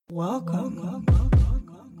Welcome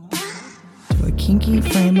to a kinky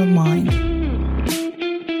frame of mind.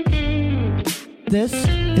 This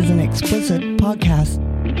is an explicit podcast.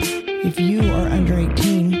 If you are under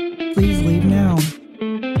 18, please leave now.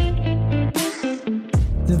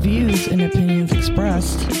 The views and opinions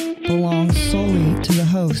expressed belong solely to the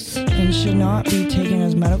hosts and should not be taken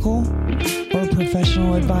as medical or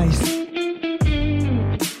professional advice.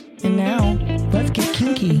 And now, let's get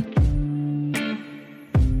kinky.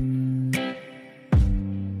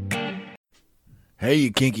 Hey,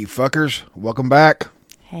 you kinky fuckers. Welcome back.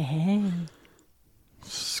 Hey.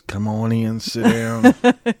 Just come on in, sit down,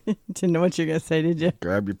 Didn't know what you were going to say, did you?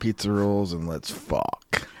 grab your pizza rolls, and let's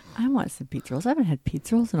fuck. I want some pizza rolls. I haven't had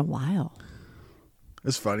pizza rolls in a while.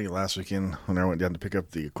 It's funny, last weekend when I went down to pick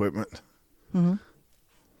up the equipment,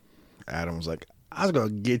 Adam was like, I was going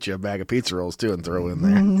to get you a bag of pizza rolls, too, and throw in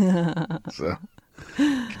there. So,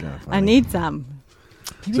 it's kinda funny. I need some.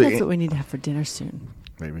 Maybe So, that's what we need to have for dinner soon.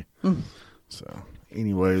 Maybe. So,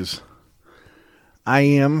 anyways, I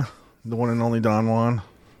am the one and only Don Juan.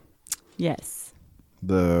 Yes.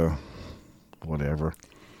 The whatever.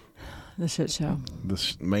 The shit show.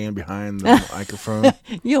 This man behind the microphone.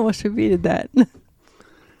 You almost repeated that.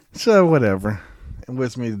 So, whatever. And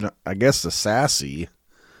with me, I guess, the sassy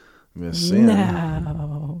Miss Sin.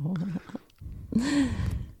 No.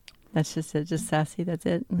 That's just it. Just sassy. That's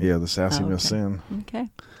it. Yeah, the sassy Oh, Miss okay. Sin. Okay.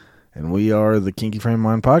 And we are the Kinky Frame of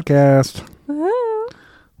Mind podcast. Woo-hoo.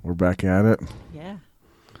 We're back at it. Yeah.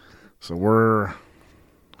 So we're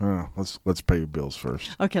let's pay your bills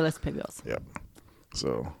first. Okay, let's pay bills. Yep.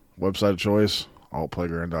 So website of choice,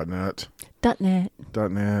 altplayground.net. .net.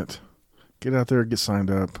 .net. Get out there, get signed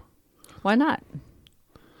up. Why not?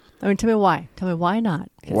 I mean, tell me why. Tell me why not?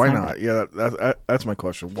 Get Why signed not? up. Yeah, that's my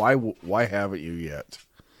question. Why haven't you yet?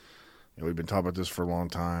 You know, we've been talking about this for a long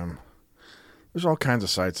time. There's all kinds of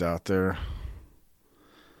sites out there,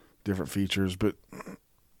 different features, but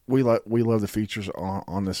we love the features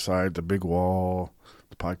on this side, the big wall,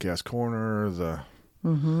 the podcast corner, they're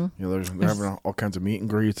having all kinds of meet and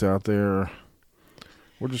greets out there.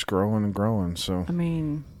 We're just growing and growing. So I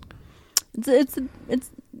mean, it's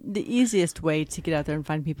the easiest way to get out there and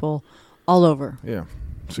find people all over. yeah,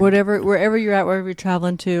 so Wherever you're at, wherever you're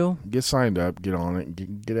traveling to. get signed up, get on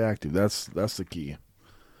it, get active. That's the key.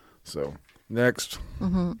 So next,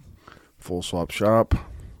 Full Swap Shop.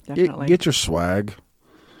 Definitely. Get your swag.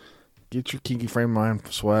 Get your Kinky Frame of Mind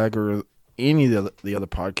swag or any of the other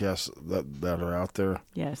podcasts that are out there.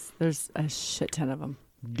 Yes, there's a shit ton of them.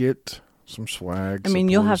 Get some swag. I mean,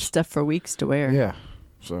 you'll have supporters. stuff for weeks to wear. Yeah.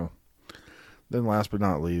 So then last but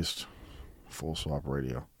not least, Full Swap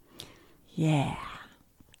Radio. Yeah.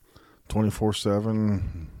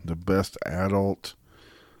 24/7, the best adult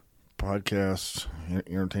podcast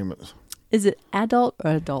entertainment. Is it adult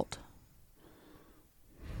or adult?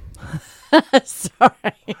 Sorry.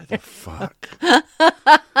 What the fuck?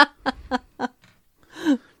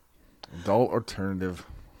 Adult alternative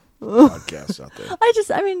podcasts out there. I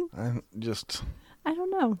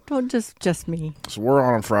don't know. Don't just me. So we're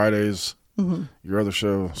on Fridays. Your other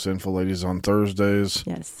show, Sinful Ladies, on Thursdays.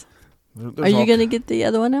 Yes. There's Are you all- going to get the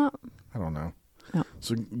other one out? I don't know. No.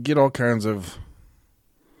 So get all kinds of...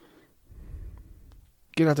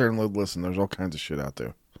 Get out there and listen. There's all kinds of shit out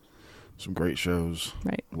there. Some great shows.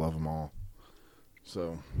 Right. Love them all.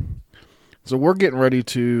 So we're getting ready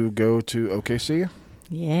to go to OKC.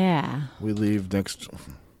 Yeah. We leave next...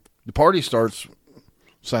 The party starts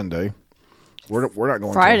Sunday. We're not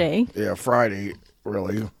going... Friday. Yeah, Friday,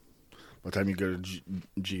 really. By the time you go to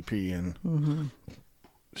GP and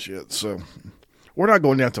shit. So we're not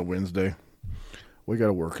going down till Wednesday. We got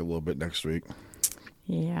to work a little bit next week.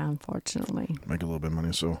 Yeah, unfortunately. Make a little bit of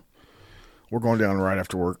money. So we're going down right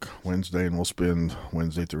after work Wednesday, and we'll spend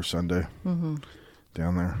Wednesday through Sunday down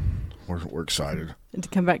there. We're excited. And to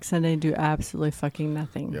come back Sunday and do absolutely fucking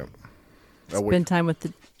nothing. Yep. Spend time with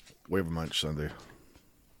the... We have a lunch Sunday.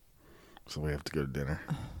 So we have to go to dinner.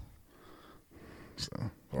 So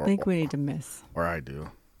I think we need to miss. Or I do.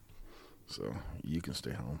 So you can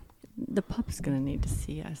stay home. The pup's going to need to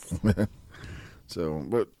see us. So,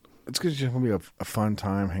 but it's going to be a fun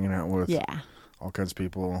time hanging out with Yeah. all kinds of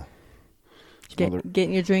people.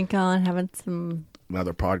 Getting your drink on, having some...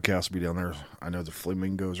 Another podcast will be down there. I know the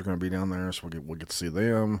Flamingos are going to be down there, so we'll get to see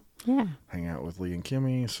them. Yeah. Hang out with Lee and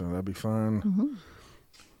Kimmy, so that'd be fun.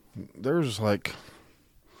 There's like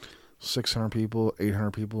 600 people,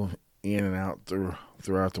 800 people in and out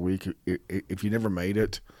throughout the week. If you never made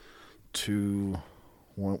it to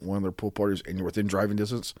one of their pool parties and you're within driving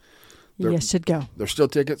distance, You should go. there's still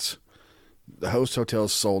tickets. The host hotel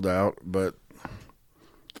is sold out, but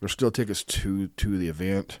There's still tickets to the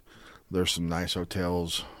event. There's some nice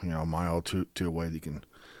hotels, a mile to away that you can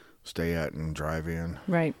stay at and drive in.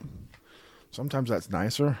 Right. Sometimes that's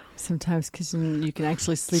nicer. Sometimes because you can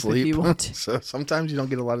actually sleep if you want to. So sometimes you don't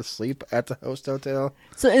get a lot of sleep at the host hotel.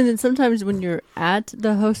 So, and then sometimes when you're at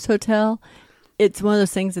the host hotel, it's one of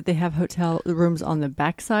those things that they have hotel rooms on the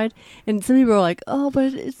backside. And some people are like, oh,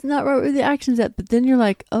 but it's not right where the action's at. But then you're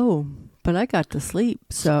like, oh, but I got to sleep.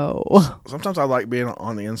 So sometimes I like being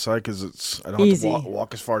on the inside because I don't easy. have to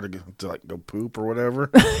walk as far to like go poop or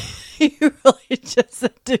whatever. You really just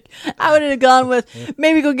I would have gone with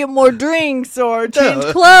maybe go get more drinks or change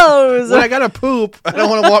clothes. When I gotta poop, I don't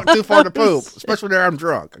want to walk too far to poop, especially when I'm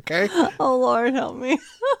drunk. Okay. Oh Lord, help me.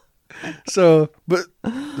 So, but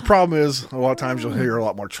the problem is a lot of times you'll hear a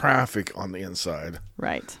lot more traffic on the inside,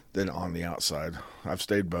 Right, than on the outside. I've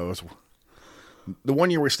stayed both. The one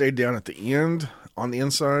year we stayed down at the end on the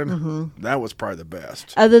inside, that was probably the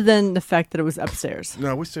best. other than the fact that it was upstairs.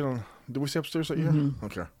 No, we stayed on. Did we stay upstairs that year?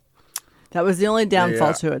 Okay. That was the only downfall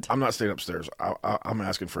Yeah, to it. I'm not staying upstairs. I'm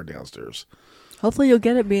asking for downstairs. Hopefully you'll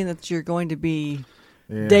get it, being that you're going to be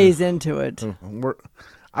days into it.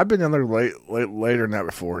 I've been down there later than that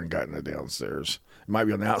before and gotten it downstairs. It might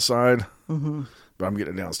be on the outside, but I'm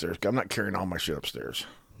getting it downstairs. I'm not carrying all my shit upstairs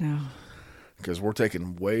No. because we're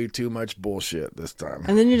taking way too much bullshit this time.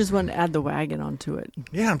 And then you just want to add the wagon onto it.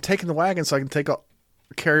 Yeah, I'm taking the wagon so I can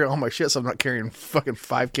carry all my shit, so I'm not carrying fucking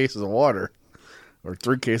 5 cases of water or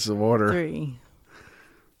 3 cases of water. 3.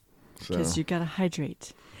 So. Because you got to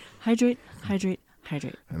hydrate. Hydrate, hydrate,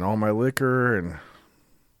 hydrate. And all my liquor and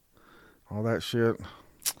all that shit.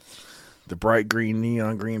 The bright green,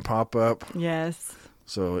 neon green pop up. Yes.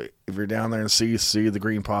 So if you're down there and see the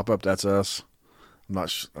green pop up, that's us. I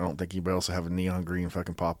don't think anybody else will have a neon green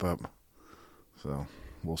fucking pop up. So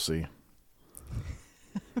we'll see.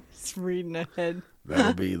 Just reading ahead.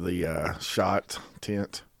 That'll be the shot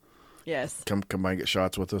tent. Yes. Come by and get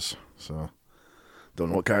shots with us. So don't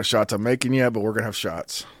know what kind of shots I'm making yet, but we're gonna have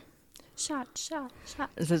shots. Shot.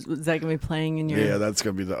 Is that going to be playing in your... Yeah, that's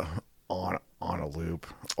gonna be the on a loop,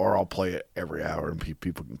 or I'll play it every hour and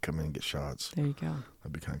people can come in and get shots. There you go.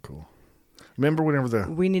 That'd be kind of cool. Remember whenever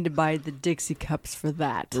We need to buy the Dixie cups for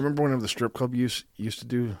that. the strip club used to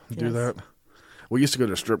do Yes. that? We used to go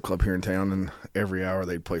to a strip club here in town, and every hour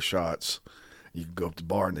they'd play shots. You could go up to the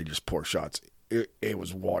bar and they just pour shots. It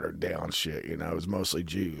was watered down shit, It was mostly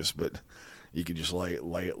juice, but you could just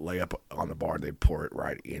lay up on the bar and they'd pour it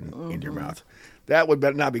right into your mouth. That would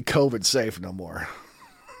better not be COVID safe no more.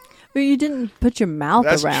 But you didn't put your mouth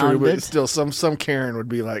That's around true, it. but still, some Karen would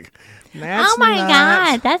be like, "That's Oh my not,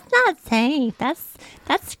 God, that's not safe.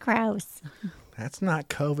 That's gross. That's not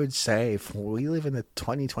COVID safe. We live in the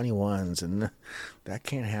 2021s, and that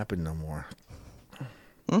can't happen no more."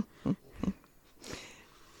 But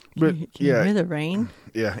Can you hear the rain?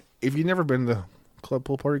 yeah. If you've never been to the club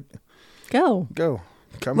pool party, Go.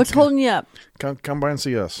 come. What's holding you up? Come by and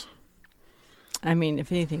see us. I mean,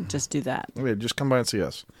 if anything, just do that. Yeah, just come by and see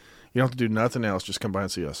us. You don't have to do nothing else. Just come by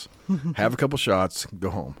and see us. Have a couple shots, go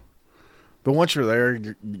home. But once you're there,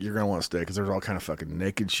 you're gonna want to stay because there's all kind of fucking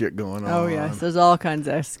naked shit going on. Oh, yes. There's all kinds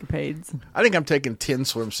of escapades. I think I'm taking 10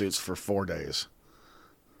 swimsuits for 4 days.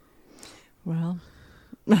 Well,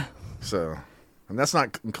 So, and that's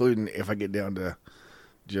not including if I get down to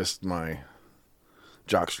just my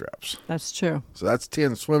jock straps. that's true. So that's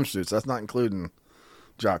 10 swimsuits. That's not including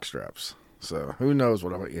jock straps. So who knows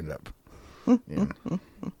what I'm going to end up in.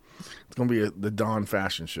 It's going to be the Dawn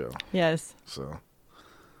fashion show. Yes. So,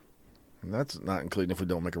 and that's not including if we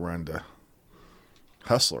don't make a run to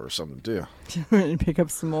Hustler or something too. And pick up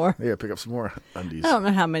some more. Yeah, pick up some more undies. I don't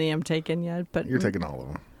know how many I'm taking yet, but You're taking all of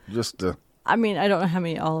them. Just I mean, I don't know how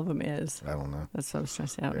many all of them is. I don't know. That's what I was trying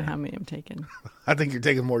to say. I don't know how many I'm taking. I think you're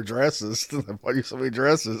taking more dresses than I bought you so many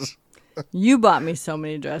dresses. You bought me so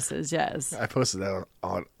many dresses, yes. I posted that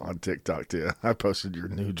on TikTok too. I posted your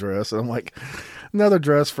new dress, and I'm like, another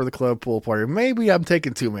dress for the club pool party. Maybe I'm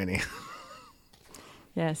taking too many,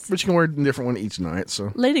 Yes. but you can wear a different one each night.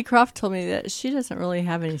 So Lady Croft told me that she doesn't really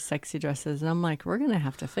have any sexy dresses, and I'm like, we're going to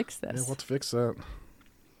have to fix yeah, this. we'll have to fix that.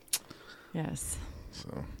 Yes. So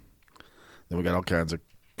then we got all kinds of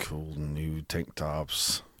cool new tank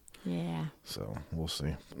tops. Yeah. So we'll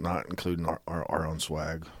see. Not including our own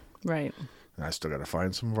swag. Right. And I still got to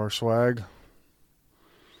find some of our swag.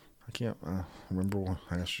 I can't remember when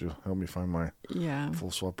I asked you to help me find my Yeah.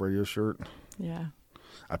 Full Swap Radio shirt. Yeah.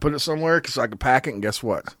 I put it somewhere so I could pack it, and guess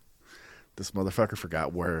what? This motherfucker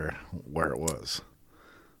forgot where it was.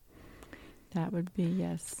 That would be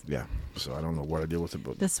yes. Yeah, so I don't know what I did with it,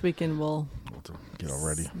 but This weekend we'll we'll have to get all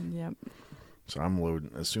ready. Yep. So I'm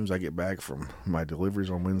loading. As soon as I get back from my deliveries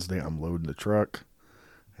on Wednesday, I'm loading the truck,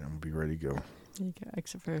 and I'm going to be ready to go. There you go.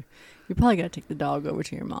 Except for, you probably got to take the dog over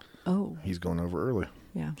to your mom. Oh. He's going over early.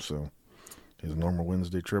 Yeah. So his normal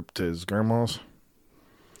Wednesday trip to his grandma's.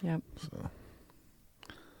 Yep. So.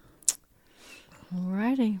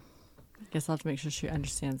 Alrighty. I guess I'll have to make sure she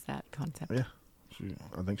understands that concept. Yeah.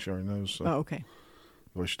 I think she already knows. So. Oh, okay.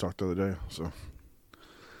 The way she talked the other day. So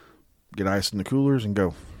get ice in the coolers and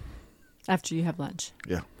go. After you have lunch.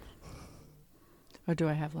 Yeah. Or do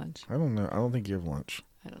I have lunch? I don't know. I don't think you have lunch.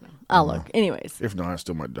 I don't know. I'll look. Anyways. If not, I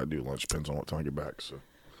still might do lunch. Depends on what time I get back. So.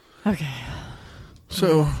 Okay.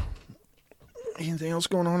 So, anything else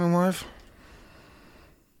going on in life?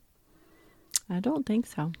 I don't think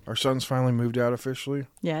so. Our son's finally moved out officially.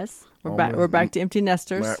 Yes. We're Oh, back. man. We're back to empty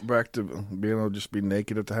nesters. Back to being able to just be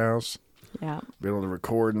naked at the house. Yeah. Be able to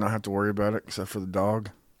record and not have to worry about it except for the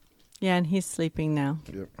dog. Yeah, and he's sleeping now.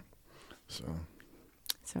 Yep. So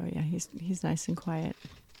Yeah, he's nice and quiet.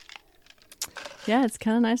 Yeah, it's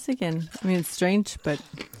kind of nice again. I mean, it's strange, but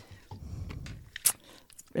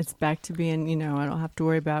it's back to being, I don't have to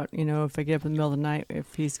worry about, if I get up in the middle of the night,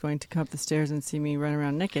 if he's going to come up the stairs and see me run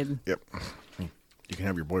around naked. Yep. You can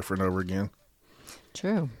have your boyfriend over again.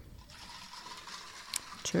 True.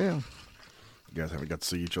 You guys haven't got to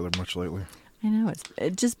see each other much lately. I know.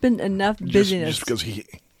 It's just been enough busyness. Just because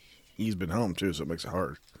he's been home too, so it makes it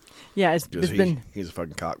hard. Yeah, it's been. He's a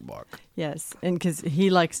fucking cockblock. Yes, and because he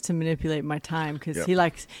likes to manipulate my time because Yep.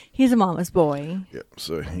 he's a mama's boy. Yep.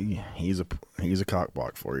 So he's a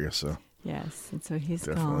cockblock for you. So Yes, and so he's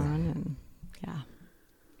Definitely. gone, and yeah.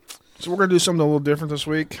 So we're gonna do something a little different this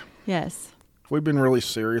week. Yes. We've been really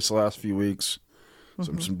serious the last few weeks.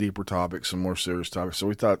 Some deeper topics, some more serious topics. So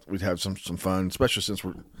we thought we'd have some fun, especially since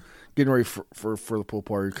we're getting ready for the pool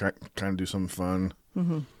party. Kind of do something fun.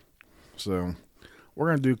 Mm-hmm. So we're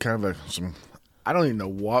gonna do kind of some. I don't even know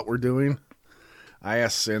what we're doing. I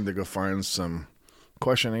asked Sin to go find some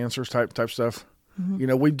question and answers type stuff.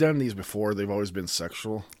 Mm-hmm. We've done these before. They've always been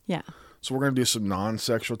sexual. Yeah. So we're gonna do some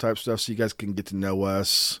non-sexual type stuff, so you guys can get to know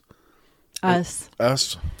us. Us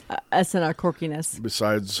and our quirkiness.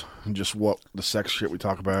 Besides just what the sex shit we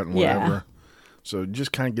talk about and whatever. Yeah. So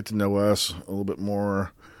just kind of get to know us a little bit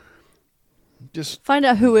more. Just Find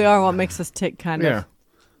out who we are, what makes us tick, kind yeah. of.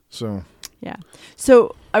 So Yeah.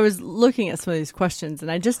 So I was looking at some of these questions, and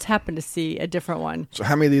I just happened to see a different one. So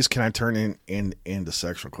how many of these can I turn into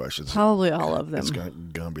sexual questions? Probably all of them. That's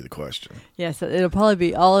gonna be the question. Yes, it'll probably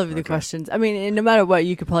be all of the questions. I mean, and no matter what,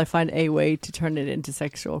 you could probably find a way to turn it into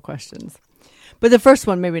sexual questions. But the first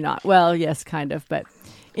one, maybe not. Well, yes, kind of. But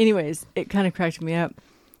anyways, it kind of cracked me up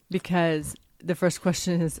because the first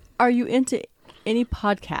question is, are you into any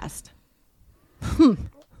podcast?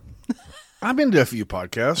 I've been to a few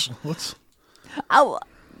podcasts. The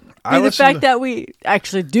fact that we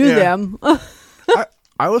actually do them.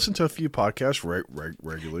 I listen to a few podcasts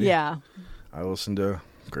regularly. Yeah. I listen to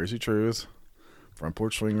Crazy Truth, Front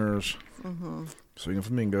Porch Swingers, Swinging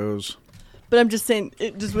Flamingos. But I'm just saying,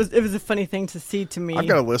 it was a funny thing to see to me. I've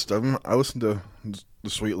got a list of them. I listen to The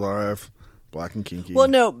Sweet Life, Black and Kinky. Well,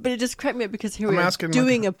 no, but it just cracked me up because here we are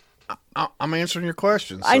doing I'm answering your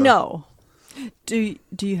questions. I know. Do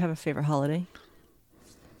you have a favorite holiday?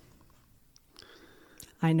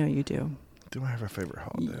 I know you do. Do I have a favorite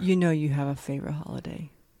holiday? You know you have a favorite holiday.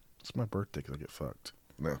 It's my birthday because I get fucked.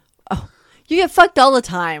 No. Oh, you get fucked all the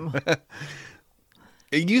time.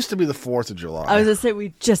 It used to be the 4th of July. I was going to say,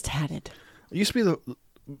 we just had it. It used to be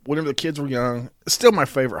whenever the kids were young. It's still my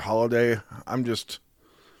favorite holiday.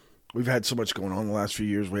 We've had so much going on the last few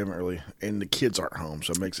years. We haven't really, and the kids aren't home,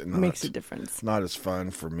 so it makes a difference. Not as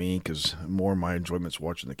fun for me because more of my enjoyment's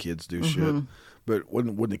watching the kids do shit. But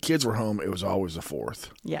when the kids were home, it was always the 4th.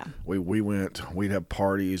 Yeah. We went. We'd have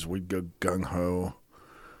parties. We'd go gung ho.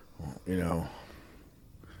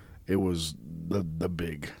 It was the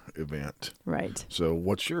big event. Right. So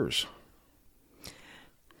what's yours?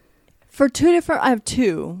 I have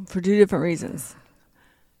two for two different reasons.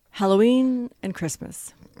 Halloween and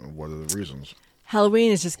Christmas. What are the reasons?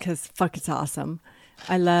 Halloween is just because, it's awesome.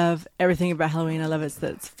 I love everything about Halloween. I love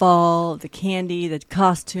it's fall, the candy, the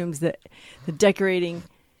costumes, the decorating,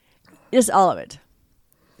 just all of it.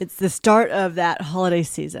 It's the start of that holiday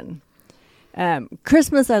season.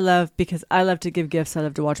 Christmas I love because I love to give gifts. I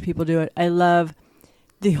love to watch people do it. I love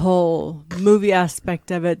the whole movie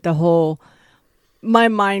aspect of it, my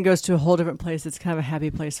mind goes to a whole different place. It's kind of a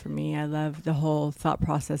happy place for me. I love the whole thought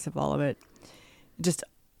process of all of it.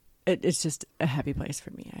 It's just a happy place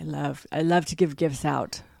for me. I love to give gifts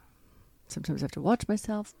out. Sometimes I have to watch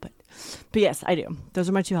myself, but yes, I do. Those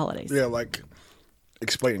are my two holidays. Yeah, like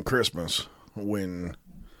explaining Christmas when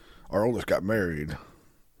our oldest got married,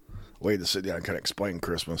 we had to sit down and kind of explain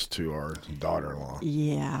Christmas to our daughter-in-law.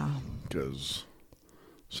 Yeah. Because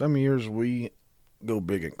some years we go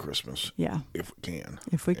big at Christmas. Yeah. If we can.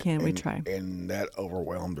 If we can, we try. And that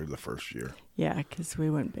overwhelmed her the first year. Yeah, because we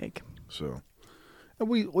went big. So, and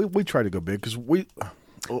we try to go big because we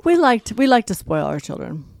like to spoil our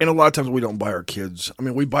children. and a lot of times we don't buy our kids. I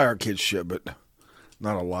mean, we buy our kids shit, but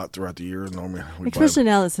not a lot throughout the year. Normally, Especially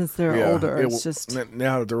now that since they're Yeah, older, it it's will- just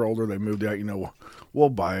now that they're older, they moved out. We'll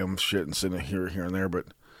buy them shit and send it here and there, but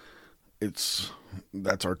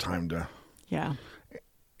that's our time to. yeah.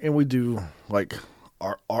 And we do like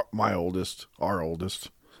our oldest.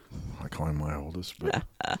 I call him my oldest, but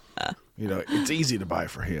it's easy to buy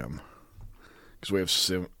for him because we have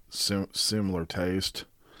similar taste.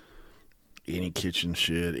 Any kitchen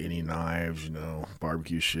shit, any knives,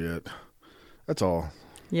 barbecue shit. That's all.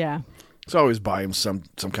 Yeah. So I always buy him some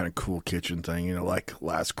kind of cool kitchen thing. Like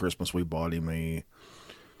last Christmas we bought him a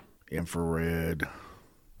infrared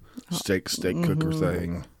steak cooker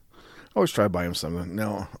thing. I always try to buy him something.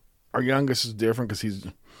 Now, our youngest is different because he's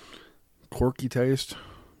quirky taste,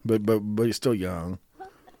 but he's still young.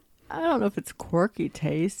 I don't know if it's quirky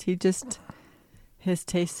taste. His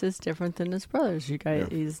taste is different than his brother's.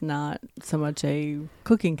 He's not so much a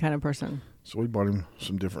cooking kind of person. So we bought him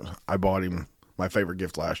some different. I bought him my favorite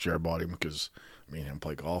gift last year. I bought him because me and him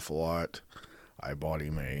play golf a lot. I bought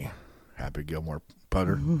him a Happy Gilmore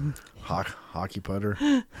putter, hockey putter,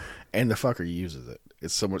 and the fucker uses it.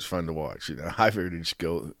 It's so much fun to watch. I figured he'd just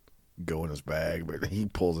go in his bag, but he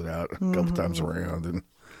pulls it out a couple times around, and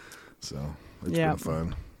so it's been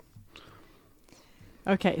fun.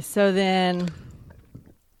 Okay, so then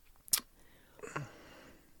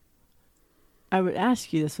I would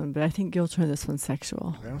ask you this one, but I think you'll turn this one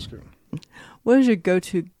sexual. Ask her. What is your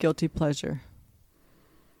go-to guilty pleasure?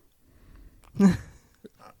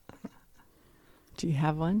 Do you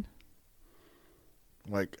have one?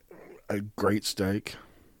 Like a great steak.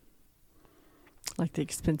 Like the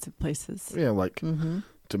expensive places? Yeah,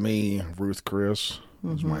 to me, Ruth Chris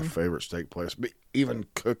is my favorite steak place. But even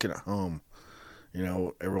cooking at home,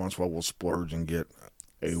 every once in a while we'll splurge and get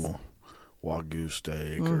a Wagyu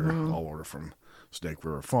steak, or I'll order from Snake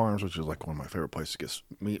River Farms, which is like one of my favorite places to get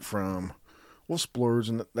meat from. We'll splurge,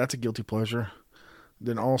 and that's a guilty pleasure.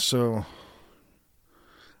 Then also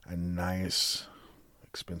a nice,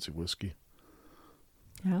 expensive whiskey.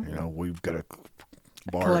 Yeah. We've got a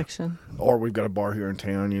bar Collection. or we've got a bar here in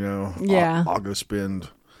town. Yeah. I'll go spend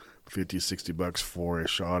 $50-$60 for a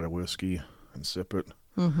shot of whiskey and sip it.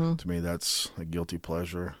 Mm-hmm. To me, that's a guilty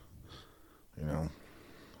pleasure.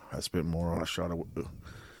 I spent more on a shot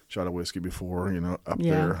of whiskey before. Up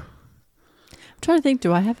there. I'm trying to think.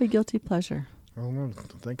 Do I have a guilty pleasure? I don't know.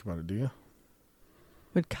 Think about it. Do you?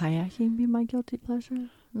 Would kayaking be my guilty pleasure?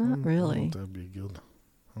 Not I don't know really. if that'd be good.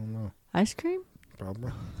 I don't know. Ice cream?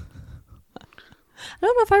 Probably. I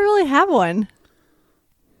don't know if I really have one.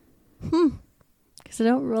 Because I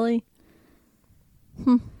don't really.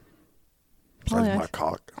 Besides my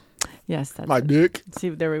cock. Yes, that's My it. dick. See,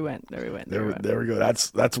 there we went. There we go.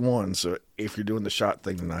 That's one. So if you're doing the shot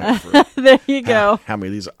thing tonight, for There you go. how many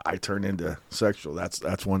of these I turn into sexual?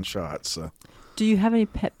 That's one shot. So Do you have any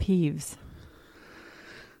pet peeves?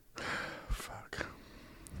 fuck.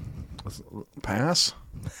 Pass.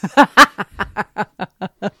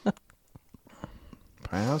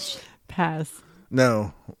 Pass. Pass.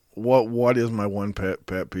 No. What is my one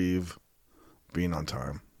pet peeve? Being on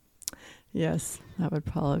time. Yes, that would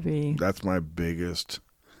probably be. That's my biggest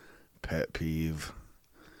pet peeve.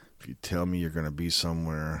 If you tell me you're going to be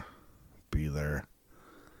somewhere, be there.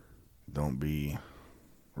 Don't be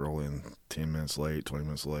rolling 10 minutes late, 20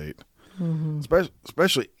 minutes late. Mm-hmm.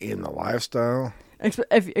 Especially in the lifestyle.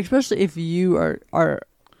 Especially if you are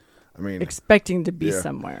I mean, expecting to be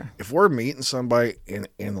somewhere. if we're meeting somebody in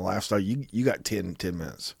the lifestyle, you got 10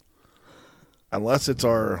 minutes. Unless it's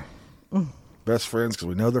our best friends, because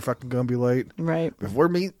we know they're fucking going to be late. Right. If we're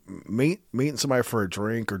meeting somebody for a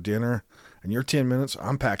drink or dinner, and you're 10 minutes,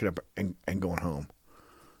 I'm packing up and going home.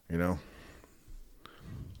 So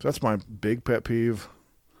that's my big pet peeve.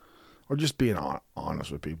 Or just being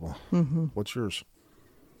honest with people. Mm-hmm. What's yours?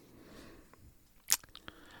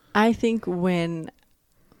 I think mine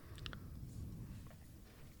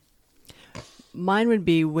would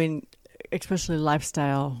be when, especially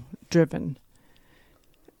lifestyle driven,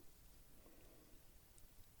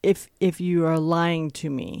 if you are lying to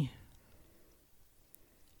me,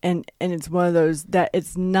 and it's one of those that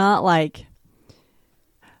it's not like,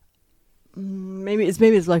 maybe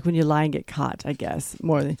it's like when you lie and get caught, I guess,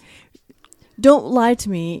 more than, don't lie to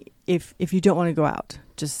me if you don't want to go out.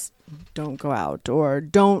 Just don't go out, or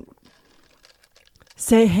don't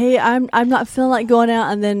say, hey, I'm not feeling like going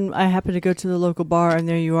out, and then I happen to go to the local bar, and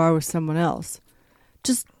there you are with someone else.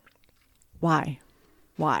 Just why?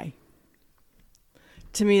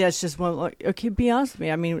 To me, that's just one. Like, okay, be honest with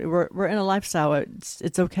me. I mean, we're in a lifestyle.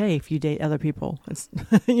 It's okay if you date other people. It's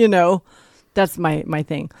that's my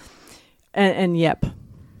thing. And yep.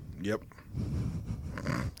 Yep.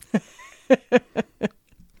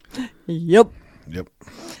 Yep. Yep.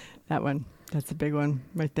 That one. That's a big one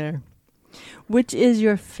right there. Which is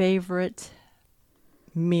your favorite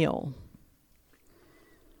meal?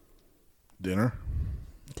 Dinner.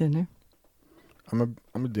 Dinner? I'm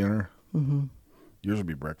a dinner. Mm-hmm. Yours would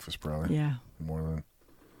be breakfast, probably. Yeah. More than.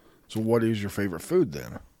 So, what is your favorite food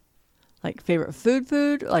then? Like favorite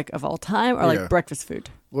food, like of all time, or Yeah. like breakfast food?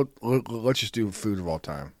 Let's just do food of all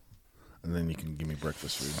time, and then you can give me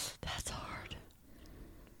breakfast food. That's hard.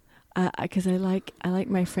 Because I like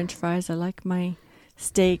my French fries. I like my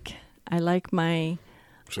steak. I like my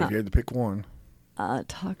So, if you had to pick one,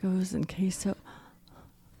 tacos and queso.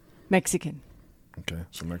 Mexican. okay.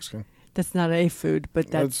 So Mexican. That's not a food,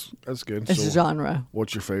 but that's good. a So, genre.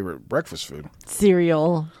 what's your favorite breakfast food?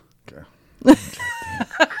 Cereal. Okay.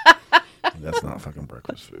 That's not fucking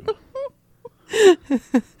breakfast food.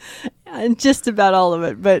 And just about all of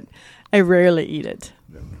it, but I rarely eat it.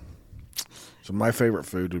 Yeah. So my favorite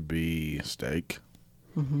food would be steak.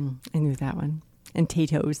 Mm-hmm. I knew that one. And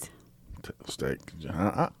potatoes. Steak.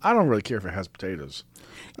 I don't really care if it has potatoes.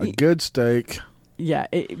 A good steak Yeah,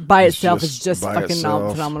 by It's itself just is just by fucking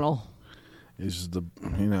itself. phenomenal. is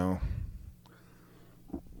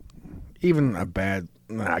even a bad.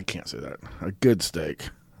 Nah, I can't say that. A good steak.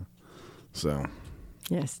 So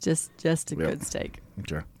Yes, just a Yep. good steak.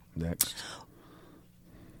 okay. Next.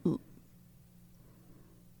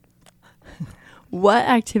 What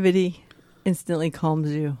activity instantly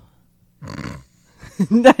calms you?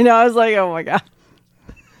 I know. I was like, oh my god.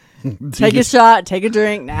 Take a shot. Take a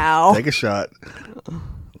drink now. Take a shot.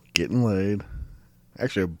 Getting laid.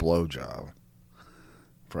 Actually, a blowjob.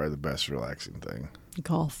 Probably the best relaxing thing.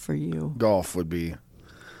 Golf for you. Golf would be.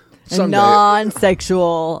 A Someday,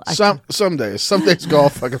 non-sexual. some days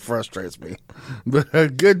golf fucking frustrates me, but a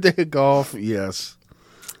good day of golf, yes.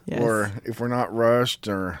 Yes. Or if we're not rushed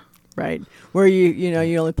or Right. Where you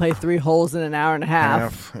only play 3 holes in an hour and a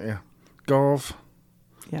half. yeah, golf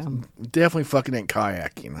Yeah. definitely fucking ain't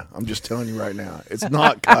kayaking. I'm just telling you right now, it's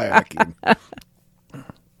not kayaking.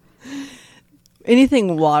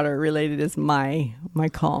 Anything water related is my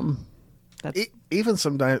calm. That's Even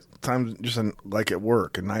sometimes, just like at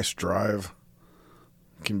work, a nice drive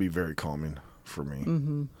can be very calming for me.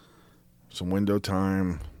 Mm-hmm. Some window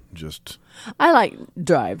time, just I like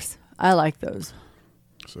drives. I like those.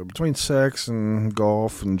 so between sex and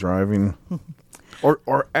golf and driving,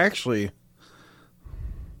 or actually,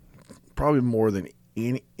 probably more than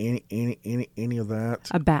any of that.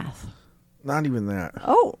 A bath. Not even that.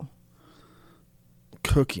 Oh.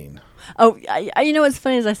 Cooking. Oh, you know what's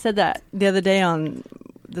funny is I said that the other day on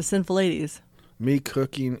the Sinful Ladies. Me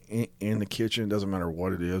cooking in the kitchen, doesn't matter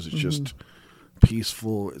what it is. It's Mm-hmm. just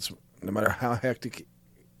peaceful. It's no matter how hectic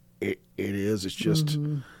it is. It's just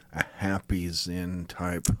Mm-hmm. a happy zen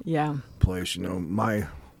type Yeah. place.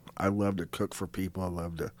 I love to cook for people. I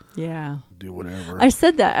love to Yeah. do whatever. I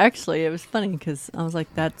said that actually. It was funny because I was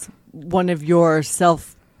like, that's one of your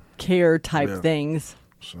self-care type Yeah. things.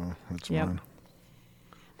 So that's Yep. mine.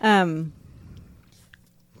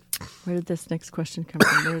 Where did this next question come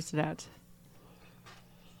from? Where is it at?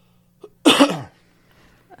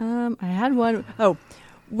 I had one. Oh,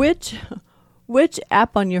 which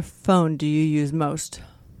app on your phone do you use most?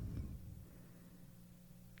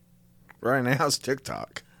 Right now it's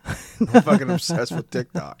TikTok. I'm fucking obsessed with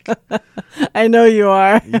TikTok. I know you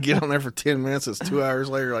are. You get on there for 10 minutes, it's 2 hours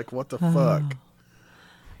later, you're like, what the fuck?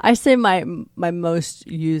 I say my most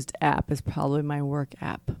used app is probably my work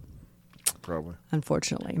app. Probably.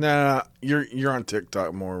 Unfortunately, Nah, you're on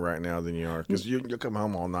TikTok more right now than you are because you'll come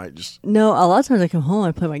home all night just. no. A lot of times I come home,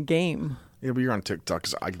 I play my game. Yeah, but you're on TikTok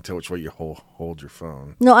because I can tell which way you hold your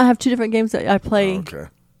phone. No, I have 2 different games that I play. Oh, okay.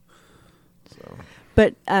 So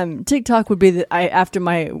But TikTok would be after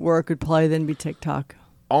my work would probably then be TikTok.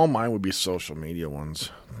 all mine would be social media ones: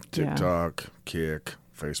 Yeah. TikTok, Kick,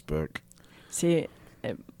 Facebook. See,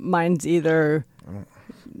 mine's either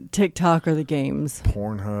TikTok or the games.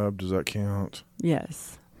 Pornhub, does that count?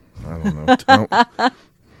 Yes. I don't know.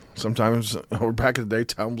 Sometimes, or back in the day,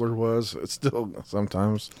 Tumblr was. It's still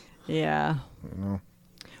sometimes. Yeah. You know,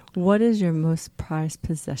 What is your most prized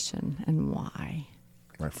possession and why?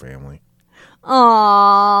 my family.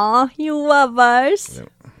 Aw, you love us.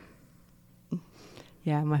 Yeah.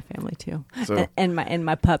 Yeah, my family too. So- and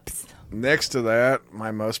my pups. Next to that,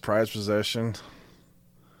 my most prized possession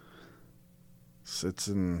sits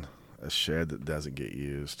in a shed that doesn't get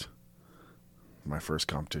used. My first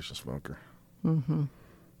competition smoker. Mm-hmm.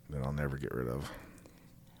 That I'll never get rid of.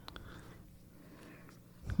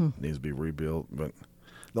 Needs to be rebuilt. But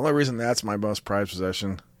the only reason that's my most prized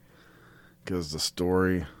possession, because the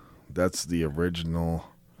story, that's the original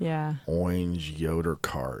Yeah. orange Yoder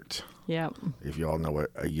cart. Yep. If y'all know what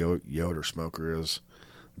a Yoder smoker is,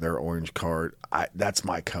 their orange cart, that's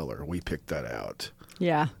my color. We picked that out.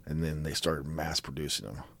 Yeah. And then they started mass producing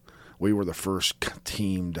them. We were the first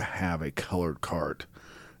team to have a colored cart.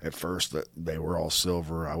 At first, they were all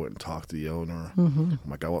silver. I went and talked to the owner. Mm-hmm. I'm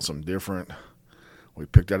like, I want something different. We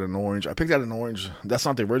picked out an orange. I picked out an orange. That's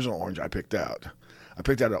not the original orange I picked out. I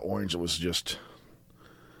picked out an orange that was just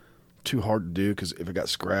too hard to do because if it got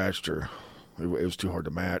scratched or it was too hard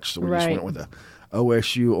to match. So we just went with a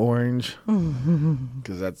OSU orange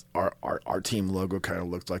because that's our team logo kind of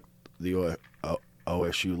looked like the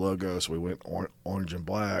OSU logo. So we went orange and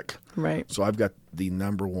black. Right. So I've got the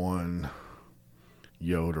number one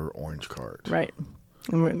Yoder orange cart. Right.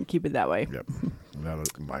 And we're going to keep it that way. Yep. Now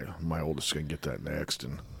my oldest is going to get that next,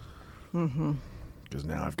 and because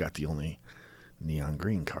now I've got the only neon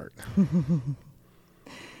green cart.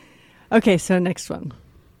 Okay, so next one.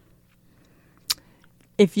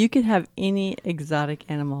 If you could have any exotic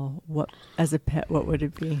animal, as a pet, what would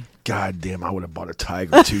it be? God damn, I would have bought a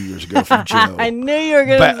tiger 2 years ago from Joe. I knew you were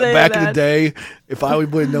going to say Back that. in the day, if I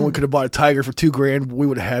would have known we could have bought a tiger for $2,000, we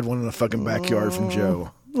would have had one in the fucking backyard from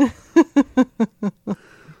Joe.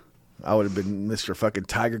 I would have been Mr. fucking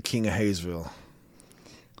Tiger King of Hayesville.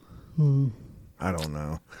 I don't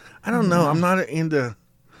know. I'm not into.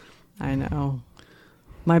 I know.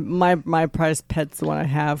 My prized pet's the one I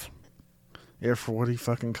have. Yeah, for what he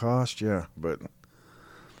fucking cost, yeah. But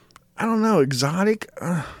I don't know, exotic,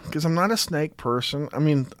 because I'm not a snake person. I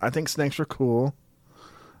mean, I think snakes are cool.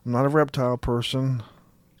 I'm not a reptile person.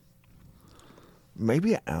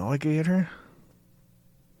 Maybe an alligator.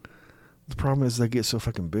 The problem is they get so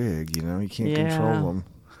fucking big, you know? You can't control them.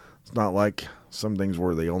 It's not like some things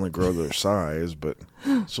where they only grow their size, but...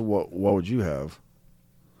 So what would you have?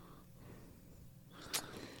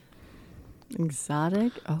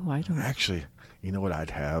 Exotic? Oh, I don't know. Actually, you know what I'd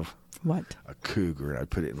have? What? A cougar, and I'd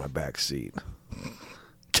put it in my back seat.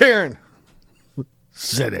 Karen!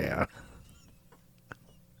 Sit down.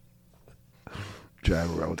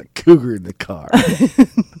 Drive around with a cougar in the car.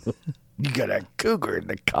 You got a cougar in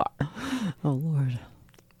the car. Oh, Lord.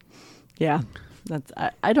 Yeah. That's.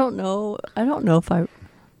 I don't know. I don't know if I...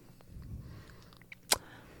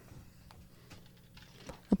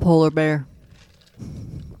 A polar bear.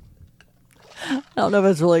 I don't know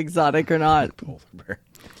if it's really exotic or not. Polar bear.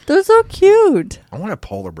 They're so cute. I want a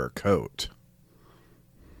polar bear coat.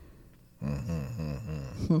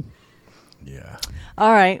 Yeah.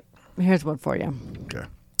 All right. Here's one for you. Okay.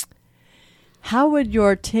 How would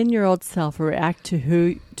your 10-year-old self react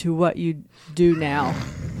to what you do now?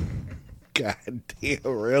 God damn,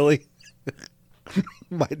 really?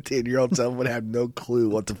 My 10-year-old self would have no clue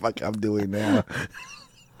what the fuck I'm doing now.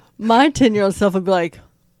 My 10-year-old self would be like,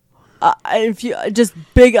 if you just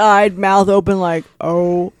big-eyed, mouth open, like,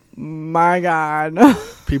 oh my God.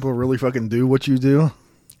 People really fucking do what you do?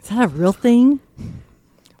 Is that a real thing?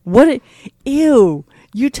 Ew,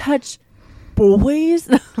 you touch boys?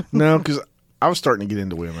 No, because I was starting to get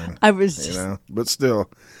into women. I was You just, know? But still,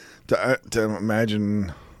 to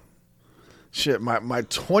imagine... Shit, my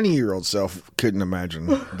 20-year-old self couldn't imagine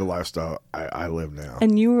the lifestyle I live now.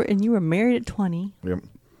 and you were married at 20. Yep.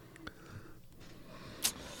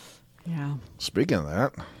 Yeah. Speaking of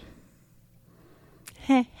that,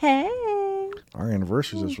 Hey, hey. our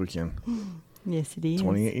anniversary's this weekend. Yes, it is.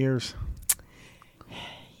 28 years.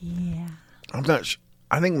 Yeah. I'm not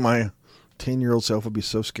I think my 10-year-old self would be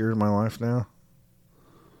so scared of my life now.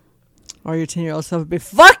 Or your 10-year-old self would be,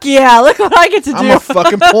 fuck yeah, look what I get to do. I'm a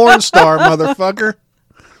fucking porn star, motherfucker.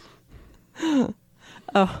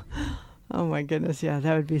 Oh my goodness, yeah,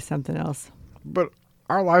 that would be something else. But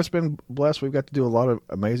our life's been blessed. We've got to do a lot of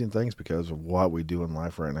amazing things because of what we do in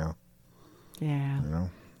life right now. Yeah. You know?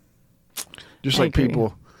 Just I like agree.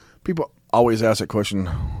 people always ask that question,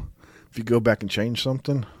 if you go back and change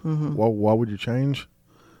something, well, what would you change?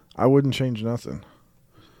 I wouldn't change nothing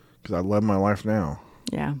because I love my life now.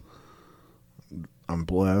 Yeah. I'm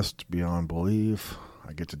blessed beyond belief.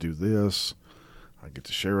 I get to do this. I get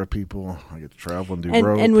to share with people. I get to travel and do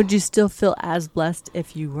rope. And would you still feel as blessed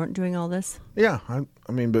if you weren't doing all this? Yeah,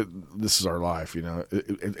 I mean, but this is our life, you know.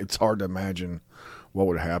 It's hard to imagine what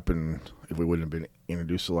would happen if we wouldn't have been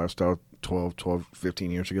introduced to the lifestyle 12,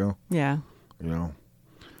 15 years ago. Yeah. You know,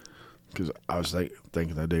 because I was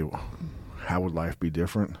thinking that day, how would life be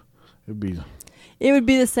different? It would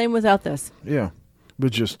be the same without this. Yeah,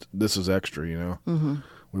 but just this is extra, you know. Mm-hmm.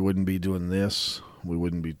 We wouldn't be doing this. We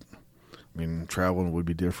wouldn't be. I mean, traveling would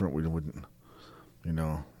be different. We wouldn't. You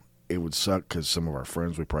know, it would suck because some of our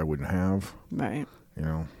friends we probably wouldn't have. Right. You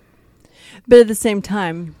know. But at the same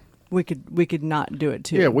time, we could not do it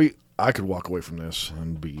too. Yeah, I could walk away from this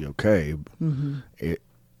and be okay. Mm-hmm.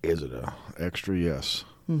 Is it a extra? Yes.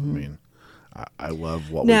 Mm-hmm. I mean, I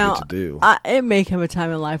love what now, we get to do. It may come a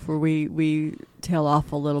time in life where we tail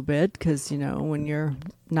off a little bit because, you know, when you're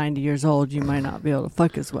 90 years old, you might not be able to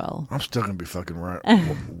fuck as well. I'm still going to be fucking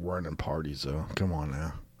running parties, though. Come on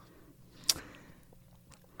now.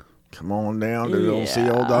 Come on down to the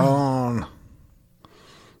old Dawn.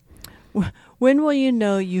 When will you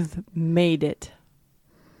know you've made it?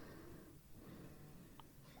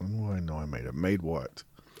 When will I know I made it? Made what?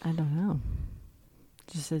 I don't know.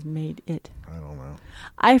 It just says made it. I don't know.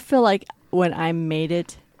 I feel like when I made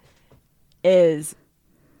it is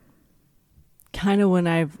kind of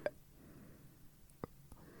when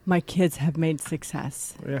my kids have made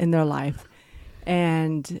success in their life.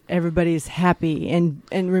 And everybody's happy and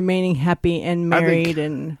remaining happy and married.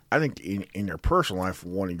 I think in your personal life,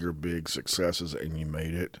 one of your big successes, and you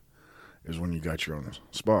made it, is when you got your own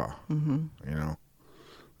spa. Mm-hmm. You know,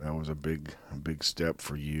 that was a big step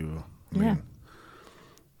for you. I mean,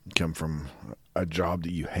 you come from a job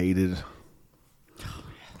that you hated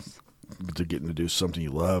to getting to do something you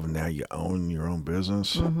love, and now you own your own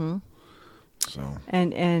business. Mm-hmm. So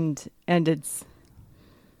and it's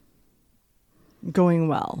going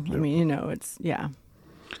well. Yep. I mean, you know, it's You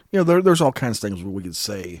know, there's all kinds of things where we could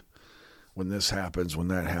say, when this happens, when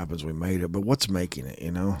that happens, we made it. But what's making it?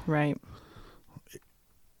 You know, right?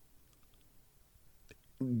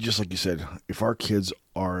 Just like you said, if our kids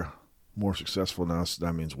are more successful than us,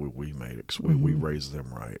 that means we made it because we raised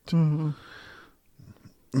them right. Mm-hmm.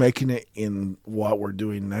 Making it in what we're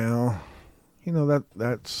doing now, you know,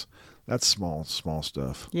 that's small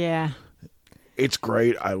stuff. Yeah. It's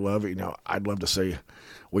great. I love it. You know, I'd love to say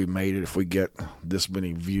we made it if we get this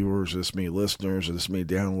many viewers, this many listeners, or this many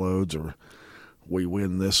downloads, or we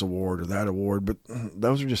win this award or that award. But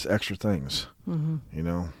those are just extra things. Mm-hmm. You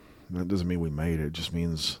know, that doesn't mean we made it. It just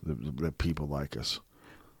means that people like us.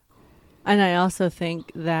 And I also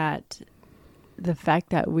think that the fact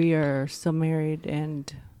that we are still married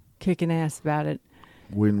and kicking ass about it.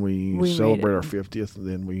 When we celebrate our 50th,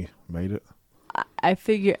 then we made it. I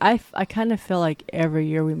figure I kind of feel like every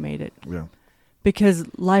year we made it. Yeah. Because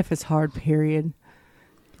life is hard, period.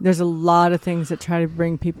 There's a lot of things that try to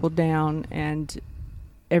bring people down, and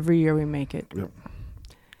every year we make it. Yep.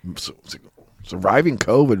 So, surviving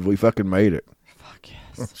COVID, we fucking made it. Fuck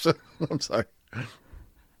yes. I'm sorry.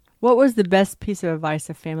 What was the best piece of advice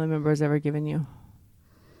a family member has ever given you?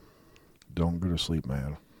 Don't go to sleep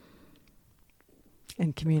mad.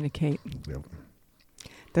 And communicate. Yep.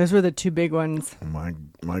 Those were the two big ones. My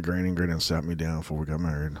granny and granddad sat me down before we got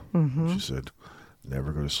married. Mm-hmm. She said,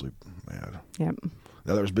 never go to sleep mad. Yep.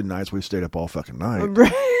 Now, there's been nights we stayed up all fucking night.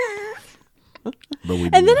 But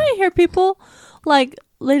then I hear people like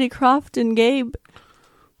Lady Croft and Gabe,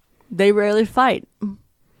 they rarely fight.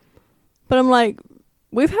 But I'm like,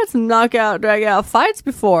 we've had some knockout, drag out fights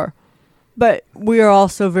before. But we are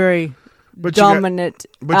also very dominant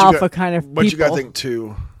alpha kind of people. But you got to think,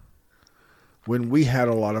 too, when we had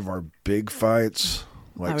a lot of our big fights,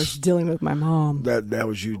 like I was dealing with my mom. That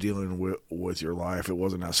was you dealing with your life. It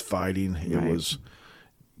wasn't us fighting. It was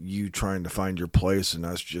you trying to find your place, and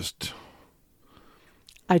us just...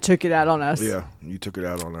 I took it out on us. Yeah, you took it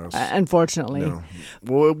out on us. Unfortunately. No.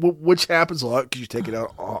 Well, which happens a lot because you take it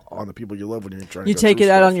out on the people you love when you're trying to You take it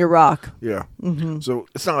out on your rock. Yeah. Mm-hmm. So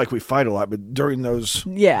it's not like we fight a lot, but during those...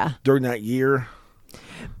 Yeah. During that year...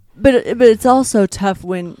 But it's also tough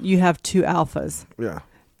when you have two alphas. Yeah.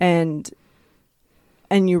 And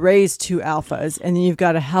you raise two alphas, and then you've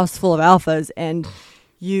got a house full of alphas, and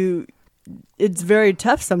it's very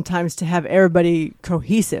tough sometimes to have everybody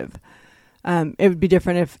cohesive. It would be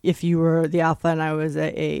different if you were the alpha and I was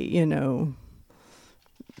a you know,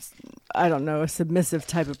 I don't know, a submissive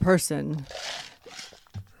type of person.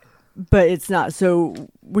 But it's not. So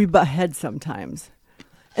we butt heads sometimes.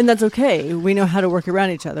 And that's okay. We know how to work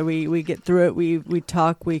around each other. We get through it. We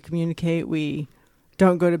talk. We communicate. We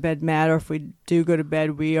don't go to bed mad. Or if we do go to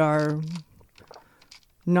bed, we are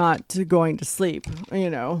not going to sleep. You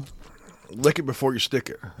know. Lick it before you stick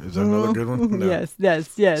it. Is that another good one? No.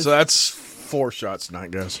 Yes. So that's 4 shots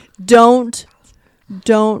tonight, guys. Don't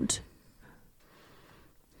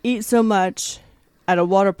eat so much at a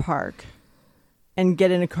water park and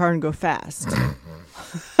get in a car and go fast.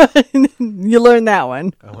 You learned that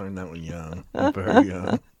one. I learned that one young. Very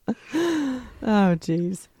young. Oh,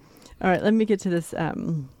 geez. All right, let me get to this.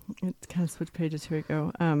 It's kind of switch pages. Here we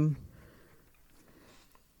go.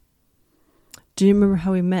 Do you remember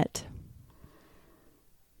how we met?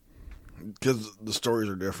 Because the stories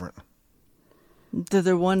are different.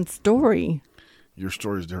 They're one story. Your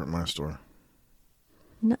story is different than my story.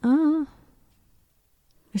 Nuh-uh.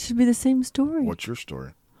 It should be the same story. What's your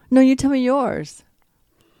story? No, you tell me yours.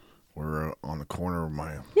 We're on the corner of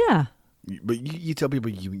my... Yeah. But you tell people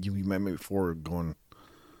you met me before going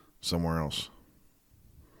somewhere else.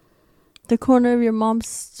 The corner of your mom's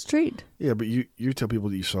street. Yeah, but you tell people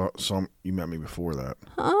that you met me before that.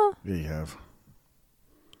 Huh? Yeah, you have.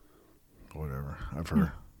 Whatever. I've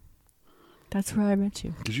heard. That's where I met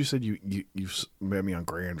you. Because you said you met me on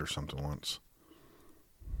Grand or something once.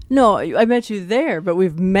 No, I met you there, but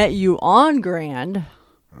we've met you on Grand.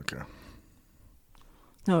 Okay.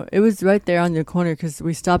 No, it was right there on your corner because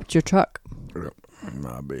we stopped your truck.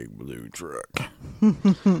 My big blue truck.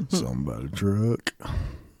 Somebody truck.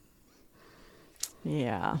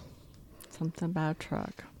 Yeah. Something about a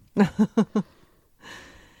truck.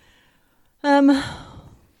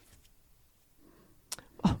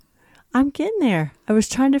 I'm getting there. I was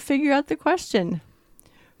trying to figure out the question.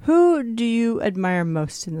 Who do you admire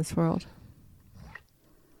most in this world?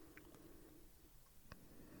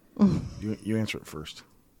 You answer it first.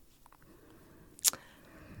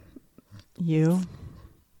 You.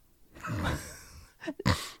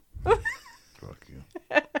 Fuck you.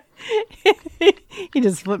 He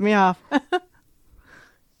just flipped me off.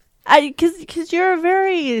 Because you're a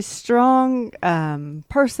very strong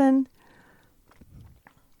person.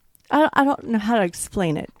 I don't know how to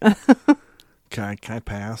explain it. Can I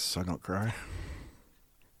pass so I don't cry?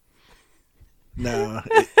 No,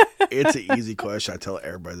 it's an easy question. I tell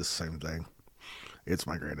everybody the same thing. It's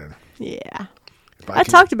my granddad. Yeah. I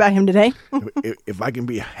talked about him today. if I can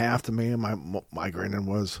be half the man my granddad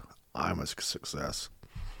was, I'm a success.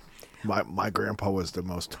 My grandpa was the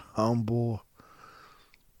most humble,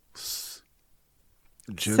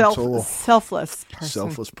 gentle, selfless person.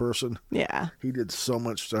 selfless person. Yeah. He did so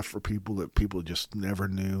much stuff for people that people just never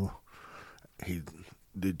knew. He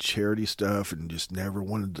did charity stuff and just never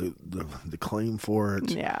wanted the claim for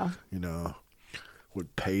it. Yeah. You know,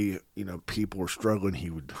 would pay, people were struggling.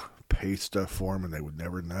 He would pay stuff for them and they would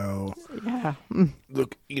never know. Yeah.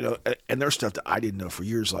 Look, and there's stuff that I didn't know for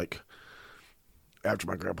years. Like after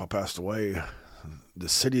my grandpa passed away, the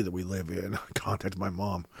city that we live in contacted my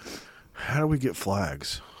mom. How do we get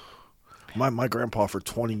flags? My grandpa for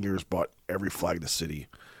 20 years bought every flag the city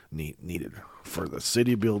needed for the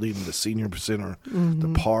city building, the senior center,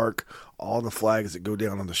 the park, all the flags that go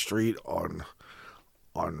down on the street on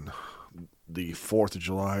the 4th of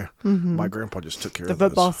July. My grandpa just took care of the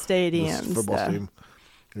football stadiums. The football stadium,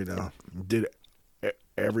 did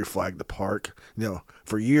every flag, the park.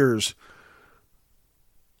 For years,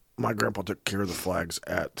 my grandpa took care of the flags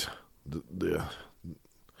at the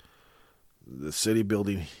city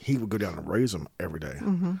building. He would go down and raise them every day.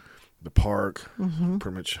 The park,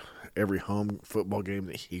 pretty much every home football game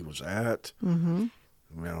that he was at.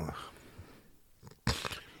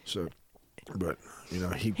 So, but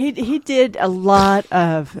he did a lot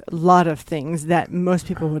of things that most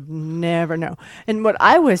people would never know. And what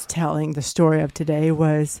I was telling the story of today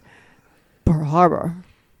was Pearl Harbor,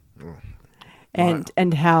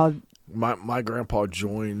 and how my grandpa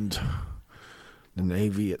joined the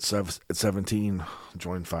Navy at 17,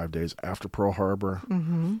 joined 5 days after Pearl Harbor.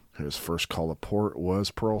 His first call to port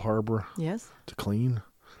was Pearl Harbor. Yes. To clean.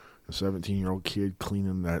 A 17-year-old kid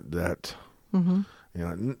cleaning that.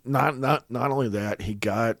 Not only that, he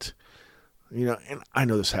got, and I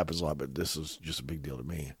know this happens a lot, but this is just a big deal to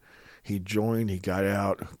me. He joined, he got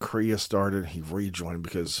out, Korea started, he rejoined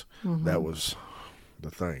because that was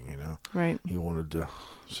the thing, Right. He wanted to,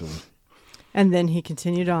 so. And then he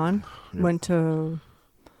continued on, went to.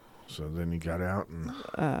 So then he got out and.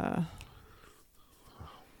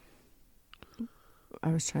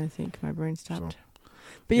 I was trying to think. My brain stopped.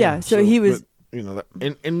 So he was. But,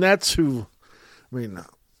 and that's who. I mean,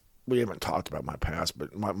 we haven't talked about my past,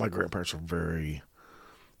 but my grandparents were very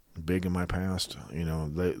big in my past. They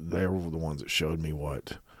were the ones that showed me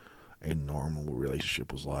what a normal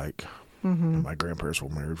relationship was like. And my grandparents were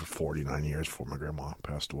married for 49 years before my grandma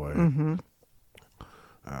passed away.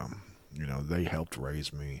 They helped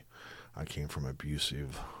raise me. I came from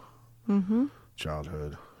abusive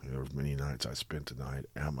childhood. There were many nights I spent the night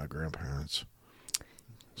at my grandparents.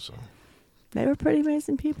 So they were pretty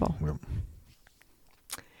amazing people. Yep.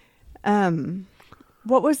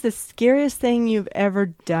 What was the scariest thing you've ever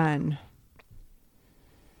done?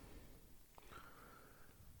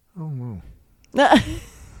 Oh no.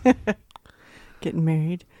 Getting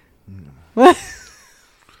married.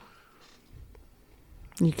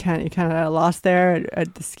 You kind of lost there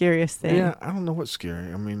at the scariest thing. Yeah, I don't know what's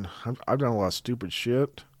scary. I mean, I've done a lot of stupid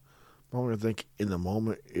shit. I don't even think in the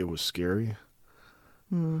moment it was scary.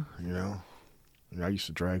 You know, I used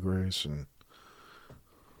to drag race and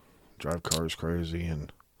drive cars crazy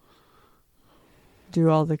and Do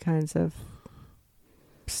all the kinds of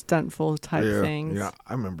stuntful type things. Yeah,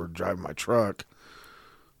 I remember driving my truck,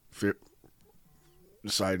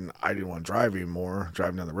 deciding I didn't want to drive anymore,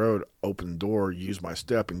 driving down the road, open the door, use my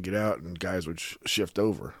step, and get out, and guys would shift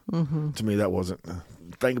over. Mm-hmm. To me, that wasn't.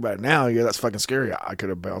 Think about it now, yeah, that's fucking scary. I could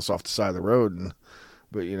have bounced off the side of the road,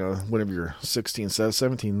 but you know, whenever you're 16,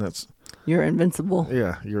 17, that's you're invincible.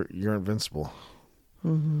 Yeah, you're invincible.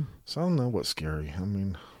 Mm-hmm. So I don't know what's scary. I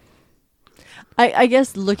mean, I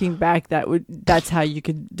guess looking back, that's how you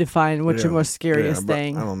could define what's your most scariest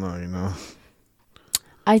thing. I don't know, you know.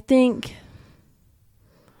 I think.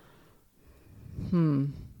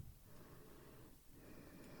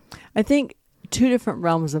 I think two different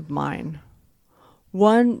realms of mine.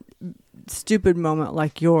 One stupid moment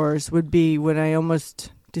like yours would be when I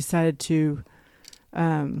almost decided to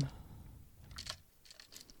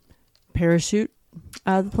parachute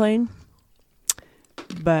out of the plane,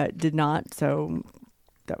 but did not, so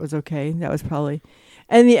that was okay. That was probably...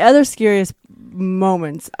 And the other scariest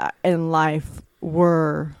moments in life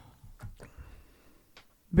were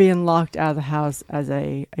being locked out of the house as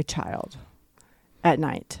a child at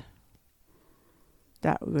night.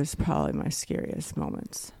 That was probably my scariest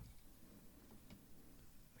moments.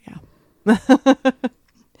 Yeah.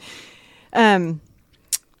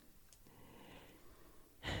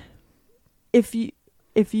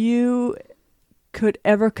 If you could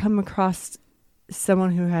ever come across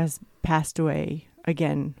someone who has passed away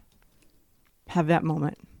again, have that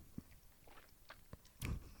moment.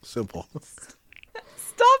 Simple.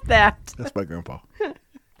 Stop that. That's my grandpa.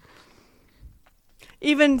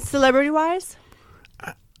 Even celebrity-wise?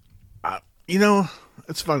 You know,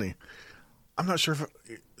 it's funny. I'm not sure if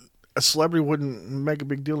a celebrity wouldn't make a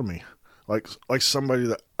big deal to me. Like somebody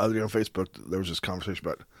that other day on Facebook, there was this conversation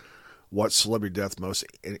about what celebrity death most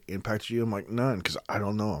impacted you. I'm like, none, because I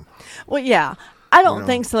don't know them. Well, yeah. I don't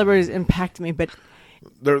think celebrities impact me, but...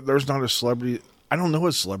 There's not a celebrity... I don't know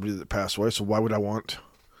a celebrity that passed away, so why would I want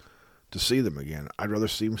to see them again? I'd rather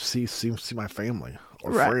see my family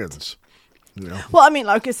or friends. You know? Well, I mean,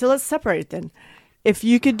 okay, so let's separate it then. If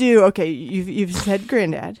you could do... Okay, you've said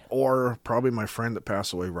granddad. Or probably my friend that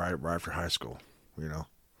passed away right after high school, you know?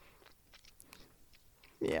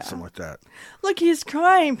 Yeah. Something like that. Look, he's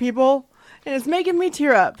crying, people, and it's making me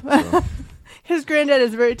tear up. So. His granddad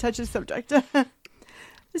is a very touchy subject.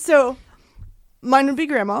 So, mine would be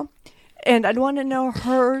grandma, and I'd want to know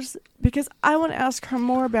hers because I want to ask her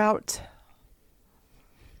more about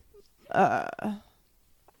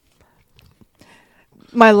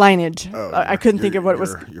my lineage. I couldn't think of what it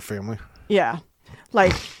was. Your family? Yeah.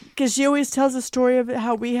 Like, because she always tells a story of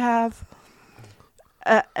how we have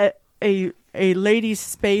a lady's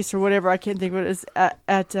space or whatever, I can't think of what it is,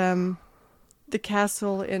 at the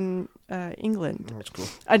castle in England. Oh, that's cool.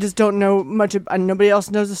 I just don't know much. Nobody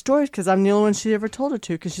else knows the stories because I'm the only one she ever told it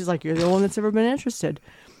to, because she's like, you're the only one that's ever been interested.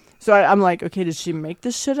 So I'm like, okay, did she make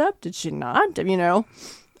this shit up? Did she not? You know?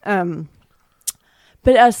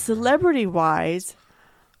 But as celebrity-wise,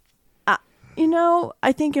 you know,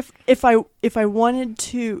 I think if I wanted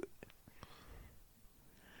to...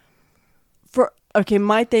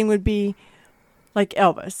 my thing would be like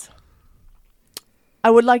Elvis. I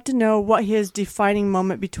would like to know what his defining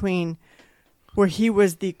moment between where he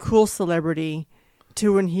was the cool celebrity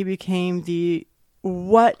to when he became the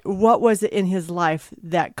what was it in his life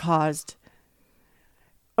that caused...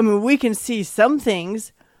 I mean, we can see some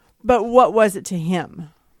things, but what was it to him?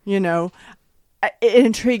 You know, it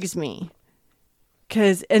intrigues me.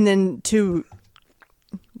 And then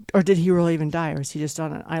or did he really even die, or is he just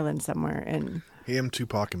on an island somewhere? And him,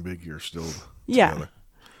 Tupac, and Biggie are still together.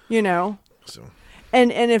 You know. So.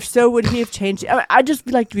 And if so, would he have changed? I'd just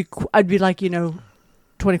be like I'd be like,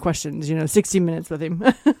 20 questions, 60 minutes with him,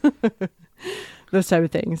 those type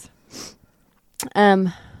of things.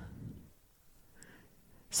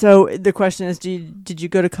 So the question is, did you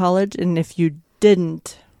go to college? And if you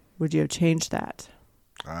didn't, would you have changed that?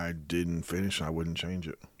 I didn't finish. I wouldn't change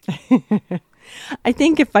it. I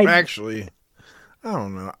think if I actually, I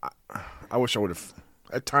don't know. I wish I would have.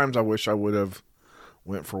 At times, I wish I would have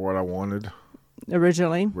went for what I wanted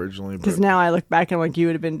originally. Because now I look back and I'm like, you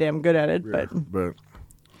would have been damn good at it. Yeah, but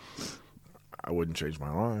I wouldn't change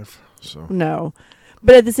my life. So No.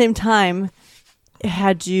 But at the same time,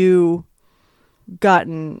 had you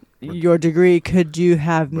gotten your degree, could you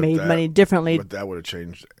have made money differently? But that would have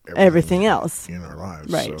changed everything else in our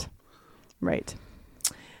lives. Right. So. Right.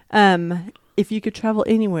 If you could travel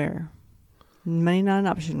anywhere, money not an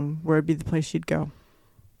option, where would be the place you'd go?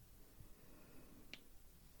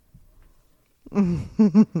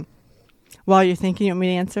 While you're thinking, you want me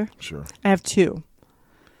to answer? Sure. I have two.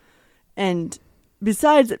 And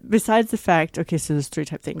besides the fact, okay, so there's three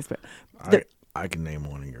type things, but I can name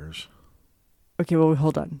one of yours. okay, well,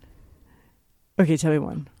 hold on. Okay, tell me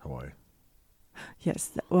one. Hawaii.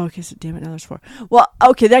 Yes. Well, okay, so damn it, now there's four. Well,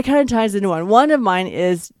 okay, that kind of ties into one. One of mine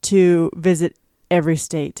is to visit every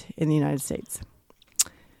state in the United States.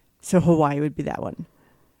 So Hawaii would be that one.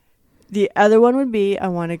 The other one would be I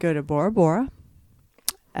want to go to Bora Bora.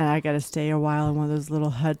 And I got to stay a while in one of those little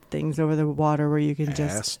hut things over the water where you can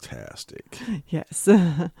just... Fantastic. Yes.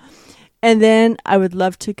 And then I would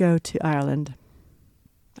love to go to Ireland.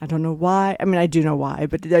 I don't know why. I mean, I do know why,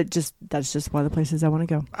 but that's just one of the places I want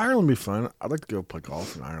to go. Ireland would be fun. I'd like to go play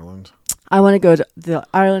golf in Ireland. I want to go to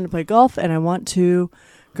Ireland to play golf, and I want to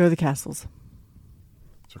go to the castles.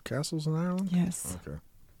 Is there castles in Ireland? Yes. Okay.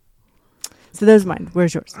 So there's mine.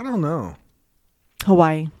 Where's yours? I don't know.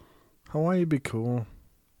 Hawaii. Hawaii would be cool.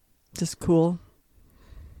 Just cool.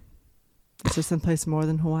 Is there someplace more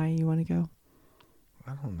than Hawaii you want to go?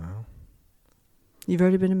 I don't know. You've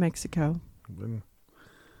already been to Mexico.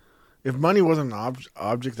 If money wasn't an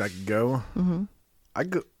object I could go, Mm-hmm. I'd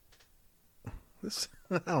go. This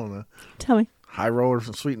I don't know. Tell me. High rollers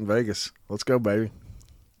from Sweet in Vegas. Let's go, baby.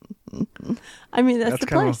 I mean, that's the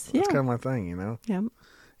place. That's kind of my thing, you know. Yeah.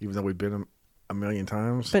 Even though we've been a million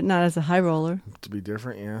times, But not as a high roller. to be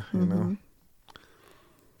different, yeah, you Mm-hmm. know.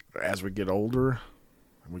 As we get older,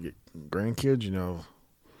 and we get grandkids, you know,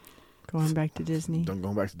 Going back to Disney.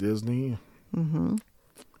 going back to Disney. Mm-hmm.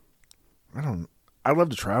 I'd love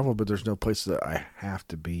to travel, but there's no place that I have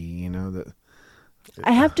to be, you know. That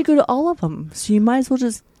I have to go to all of them, so you might as well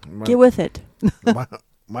just get with it.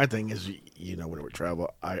 my thing is, you know, when we travel,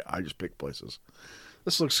 I just pick places.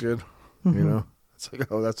 This looks good, Mm-hmm. you know. It's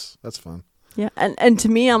like, oh, that's fun. Yeah, and to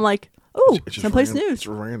me, I'm like, oh, It's just someplace random, new. It's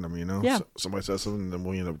random, you know. Yeah. Somebody says something, then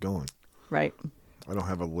we end up going. Right. I don't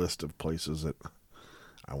have a list of places that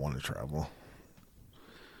I want to travel.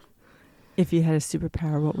 If you had a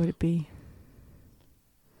superpower, what would it be?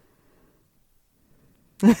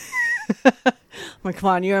 Like, come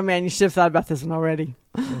on, you're a man. You should have thought about this one already.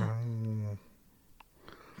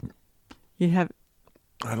 You have.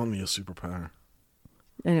 I don't need a superpower.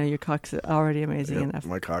 I know your cock's already amazing Yep, enough.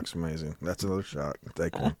 my cock's amazing. That's another shot.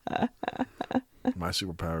 Take one. My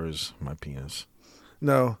superpower is my penis.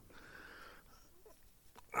 No.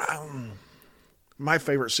 My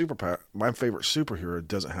favorite superhero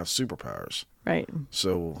doesn't have superpowers. Right.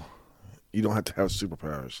 So you don't have to have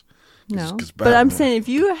superpowers. No. 'Cause But I'm Batman- saying if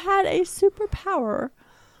you had a superpower,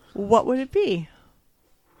 what would it be?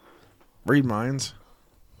 Read minds.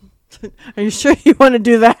 Are you sure you want to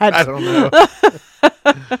do that? I don't know.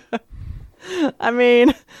 I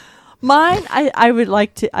mean, mine. I would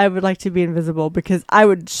like to be invisible because I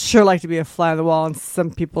would sure like to be a fly on the wall in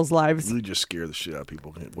some people's lives. You just scare the shit out of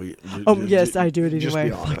people. Yes, I do it just anyway.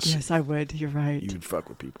 be Fuck, honest. yes, I would. You're right. You would fuck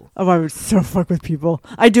with people. Oh, I would so fuck with people.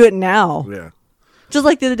 I do it now. Yeah. Just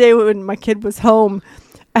like the other day when my kid was home,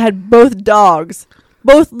 I had both dogs,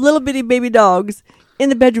 both little bitty baby dogs, in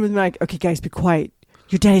the bedroom with me. Like, okay, guys, be quiet.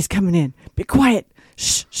 Your daddy's coming in. Be quiet.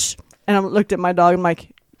 Shh, shh. And I looked at my dog. I'm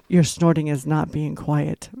like, your snorting is not being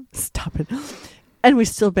quiet. Stop it. And we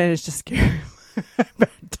still managed to scare him. I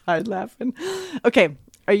died laughing. Okay,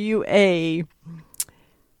 are you a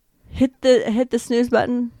hit the snooze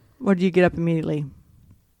button, or do you get up immediately?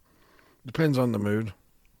 Depends on the mood.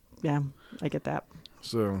 Yeah, I get that.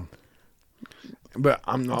 So, but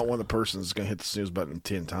I'm not one of the persons that's going to hit the snooze button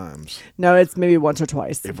 10 times. No, it's maybe once or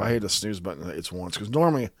twice. If I hit a snooze button, it's once. Because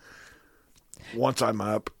normally, once I'm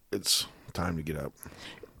up, it's time to get up.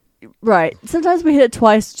 Right. Sometimes we hit it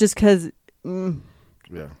twice just because.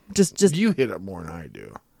 Yeah. Just You hit it more than I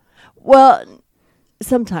do. well,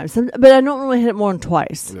 sometimes, but I don't normally hit it more than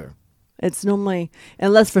twice. Yeah. It's normally,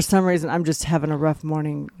 unless for some reason I'm just having a rough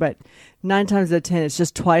morning, but 9 times out of 10 it's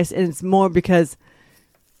just twice, and it's more because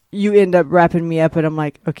you end up wrapping me up, and I'm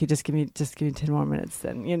like, okay, just give me 10 more minutes,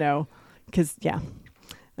 then, you know, because yeah.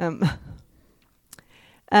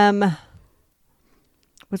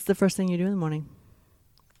 What's the first thing you do in the morning?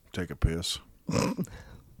 Take a piss.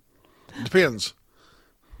 Depends.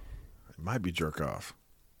 It might be jerk off.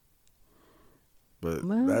 But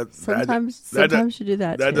Well, sometimes sometimes you do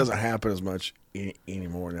that. That too. doesn't happen as much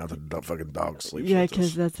anymore now that the fucking dog sleeps. Yeah, with us.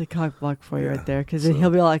 because that's a cock block for you Yeah, right there. Because so-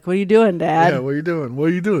 he'll be like, "What are you doing, Dad?" Yeah, what are you doing?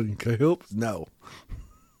 What are you doing? Can I help? No.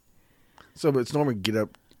 So, but it's normally get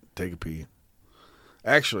up, take a pee.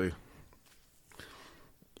 Actually,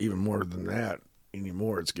 even more than that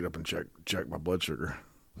anymore, it's get up and check my blood sugar.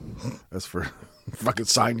 That's for fucking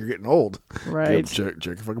sign you're getting old. Right. Get up,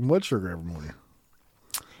 check your fucking blood sugar every morning.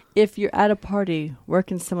 If you're at a party, where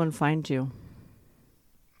can someone find you?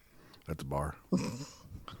 At the bar.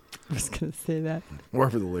 I was gonna say that.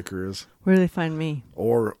 Wherever the liquor is. Where do they find me?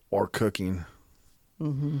 Or cooking.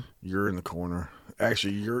 Mm-hmm. You're in the corner.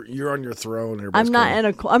 Actually, you're on your throne. I'm not in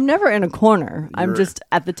a. I'm never in a corner. I'm You're- just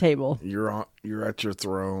at the table. You're at your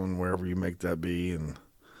throne, wherever you make that be, and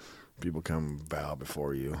people come bow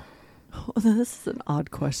before you. Oh, this is an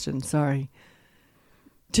odd question. Sorry.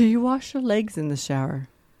 Do you wash your legs in the shower?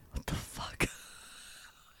 What the fuck?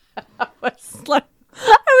 I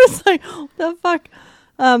was like, what the fuck?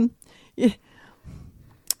 Yeah.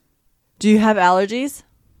 Do you have allergies?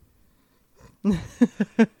 I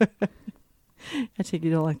take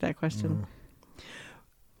you don't like that question.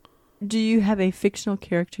 Do you have a fictional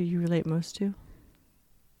character you relate most to?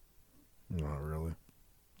 Not really.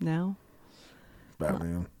 No?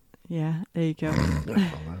 Batman. Yeah, there you go.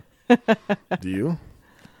 Do you?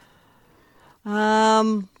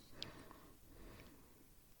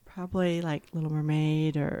 Probably like Little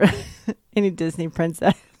Mermaid or any Disney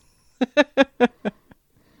princess.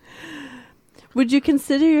 Would you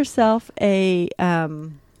consider yourself a I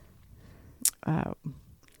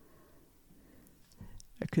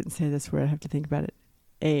couldn't say this word, I have to think about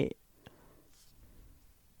it.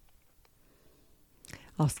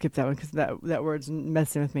 I'll skip that one because that word's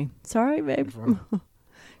messing with me. Sorry, babe.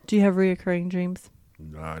 Do you have reoccurring dreams?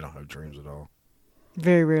 No, I don't have dreams at all.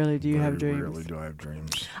 Very rarely do you have Very dreams. rarely do I have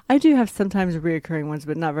dreams. I do have sometimes reoccurring ones,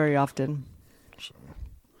 but not very often. So,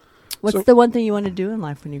 What's the one thing you want to do in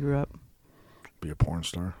life when you grew up? be a porn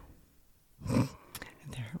star. There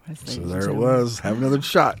it was. So ladies and there it gentlemen. was. Have another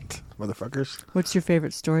shot, motherfuckers. What's your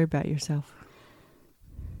favorite story about yourself?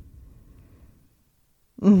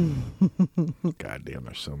 God damn,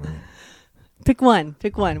 there's so many. Pick one.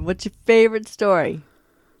 Pick one. What's your favorite story?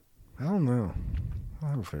 I don't know. I don't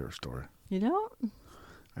have a favorite story. You don't?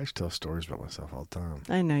 I just tell stories about myself all the time.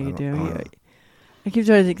 I know you I do. don't- I keep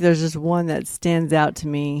trying to think. There's just one that stands out to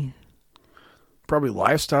me. Probably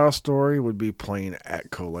lifestyle story would be playing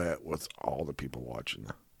at Colette with all the people watching.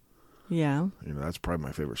 Yeah. You know, that's probably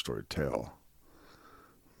my favorite story to tell.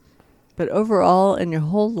 But overall, in your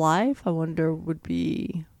whole life, I wonder would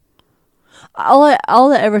be all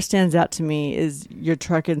that ever stands out to me is your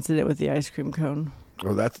truck incident with the ice cream cone.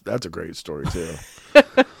 Oh, that's a great story too.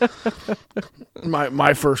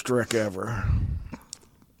 my first wreck ever.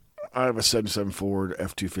 I have a 77 Ford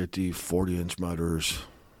F-250, 40-inch motors.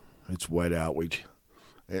 It's wet out.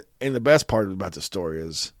 And the best part about the story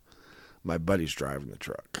is my buddy's driving the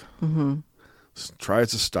truck. Mm-hmm.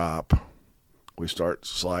 Tries to stop. We start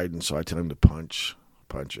sliding, so I tell him to punch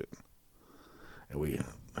it. And we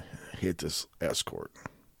hit this Escort.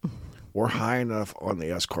 We're high enough on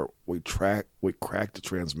the Escort. We crack the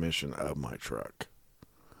transmission of my truck.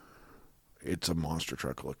 It's a monster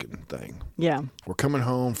truck looking thing. Yeah. We're coming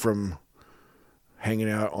home from hanging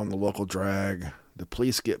out on the local drag. The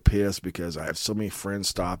police get pissed because I have so many friends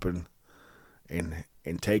stopping and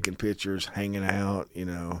taking pictures, hanging out, you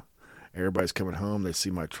know. Everybody's coming home. They see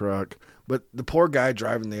my truck. But the poor guy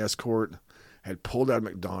driving the Escort had pulled out of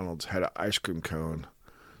McDonald's, had an ice cream cone,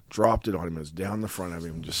 dropped it on him. It was down the front of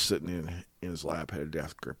him, just sitting in his lap, had a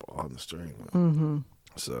death grip on the steering wheel. Mm-hmm.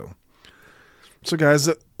 So guys,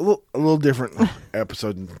 a little different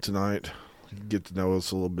episode tonight. Get to know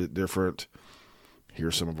us a little bit different.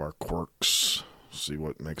 Hear some of our quirks. See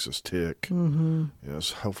what makes us tick. Mm-hmm.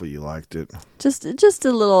 Yes, hopefully you liked it. Just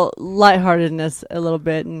a little lightheartedness, a little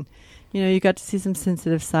bit, and you know, you got to see some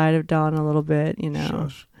sensitive side of Don a little bit. You know,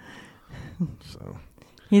 Shush. So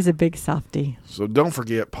he's a big softy. don't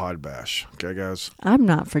forget Pod Bash. Okay, guys. I'm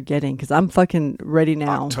not forgetting because I'm fucking ready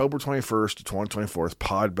now. October 21st to 24th,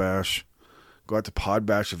 Pod Bash. Go out to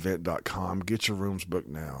podbashevent.com. Get your rooms booked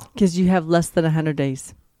now. Because you have less than 100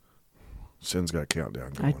 days. Sin's got a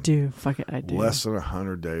countdown going. I do. Fuck it, I do. Less than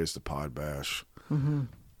 100 days to Pod Bash. Mm-hmm.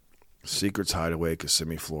 Secrets Hideaway,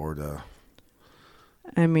 Kissimmee, Florida.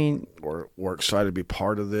 I mean, We're excited to be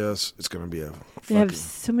part of this. It's going to be they have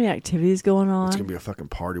so many activities going on. It's going to be a fucking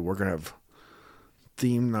party. We're going to have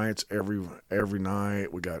theme nights every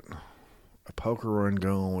night. We got a poker run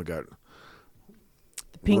going. We got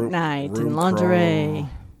the pink room- night room and lingerie. crawl.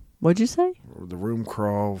 What'd you say? the room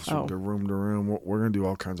crawl, so Oh. go room to room. We're going to do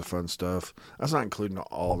all kinds of fun stuff. That's not including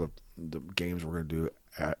all the games we're going to do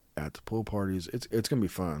at the pool parties. It's going to be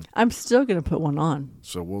fun. I'm still going to put one on.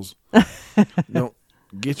 So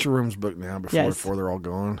get your rooms booked now before they're all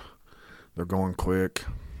gone. They're going quick.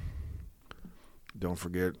 Don't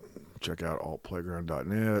forget, check out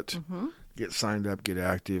altplayground.net. Mm-hmm. Get signed up, get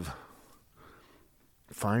active.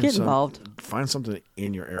 Get involved. Find something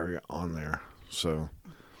in your area on there. So,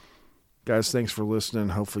 guys, thanks for listening.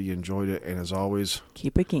 Hopefully you enjoyed it. And as always,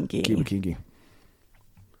 Keep it kinky. keep it kinky.